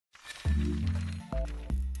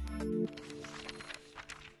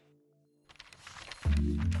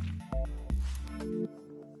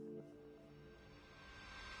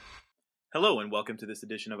Hello and welcome to this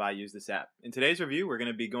edition of I Use This App. In today's review, we're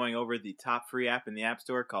going to be going over the top free app in the App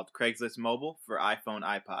Store called Craigslist Mobile for iPhone,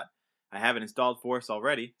 iPod. I have it installed for us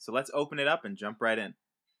already, so let's open it up and jump right in.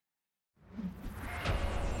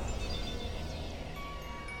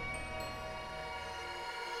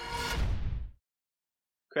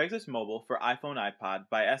 Craigslist Mobile for iPhone, iPod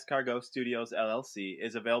by Escargot Studios LLC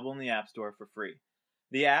is available in the App Store for free.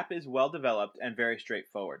 The app is well developed and very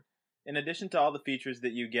straightforward. In addition to all the features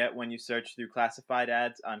that you get when you search through classified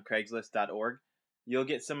ads on Craigslist.org, you'll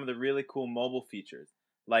get some of the really cool mobile features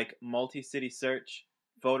like multi-city search,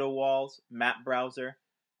 photo walls, map browser,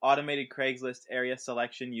 automated Craigslist area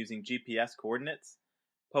selection using GPS coordinates,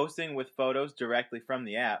 posting with photos directly from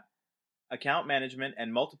the app, account management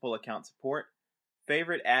and multiple account support,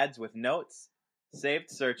 favorite ads with notes, saved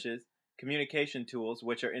searches, communication tools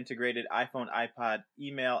which are integrated iPhone, iPod,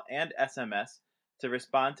 email, and SMS to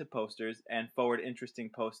respond to posters and forward interesting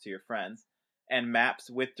posts to your friends, and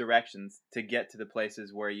maps with directions to get to the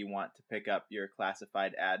places where you want to pick up your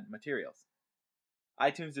classified ad materials.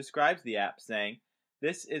 iTunes describes the app saying,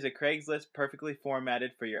 "This is a Craigslist perfectly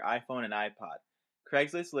formatted for your iPhone and iPod.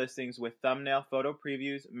 Craigslist listings with thumbnail photo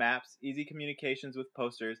previews, maps, easy communications with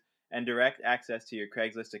posters, and direct access to your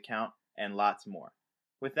Craigslist account, and lots more."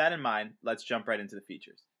 With that in mind, let's jump right into the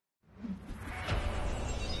features.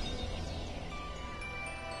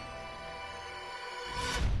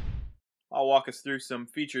 I'll walk us through some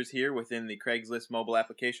features here within the Craigslist mobile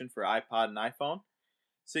application for iPod and iPhone.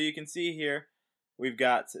 So you can see here, we've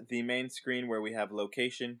got the main screen where we have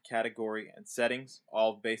location, category, and settings,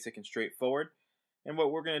 all basic and straightforward. And what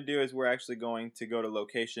we're going to do is we're actually going to go to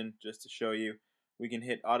location just to show you. We can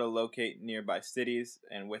hit auto locate nearby cities,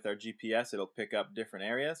 and with our GPS it'll pick up different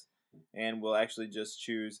areas. And we'll actually just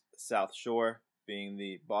choose South Shore, being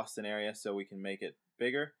the Boston area, so we can make it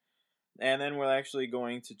bigger. And then we're actually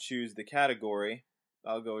going to choose the category.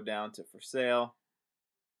 I'll go down to for sale,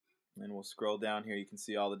 and we'll scroll down here. You can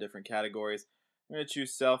see all the different categories. I'm going to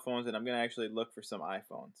choose cell phones, and I'm going to actually look for some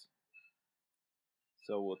iPhones.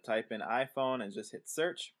 So we'll type in iPhone and just hit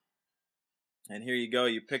search. And here you go.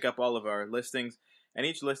 You pick up all of our listings, and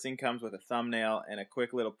each listing comes with a thumbnail and a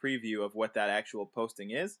quick little preview of what that actual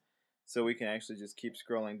posting is. So we can actually just keep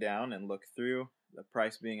scrolling down and look through, the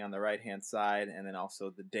price being on the right hand side, and then also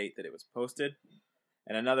the date that it was posted.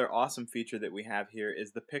 And another awesome feature that we have here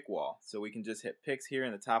is the pick wall. So we can just hit picks here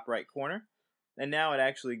in the top right corner, and now it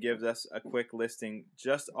actually gives us a quick listing,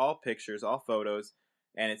 just all pictures, all photos,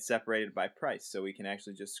 and it's separated by price. So we can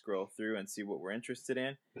actually just scroll through and see what we're interested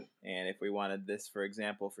in. And if we wanted this, for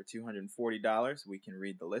example, for $240, we can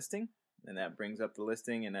read the listing, and that brings up the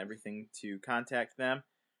listing and everything to contact them.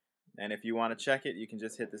 And if you want to check it, you can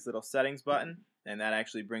just hit this little settings button, and that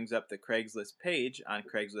actually brings up the Craigslist page on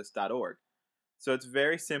Craigslist.org. So it's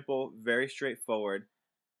very simple, very straightforward,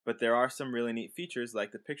 but there are some really neat features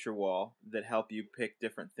like the picture wall that help you pick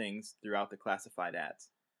different things throughout the classified ads.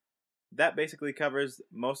 That basically covers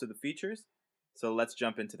most of the features, so let's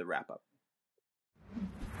jump into the wrap-up.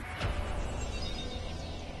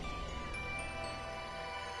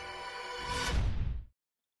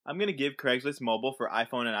 I'm going to give Craigslist Mobile for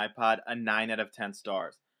iPhone and iPod a 9 out of 10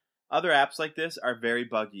 stars. Other apps like this are very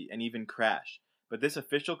buggy and even crash, but this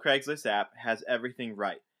official Craigslist app has everything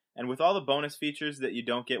right. And with all the bonus features that you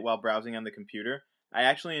don't get while browsing on the computer, I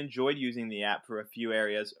actually enjoyed using the app for a few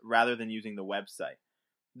areas rather than using the website.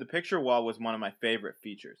 The picture wall was one of my favorite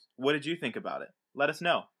features. What did you think about it? Let us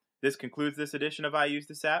know. This concludes this edition of I Use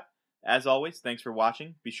This App. As always, thanks for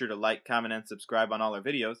watching. Be sure to like, comment, and subscribe on all our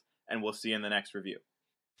videos, and we'll see you in the next review.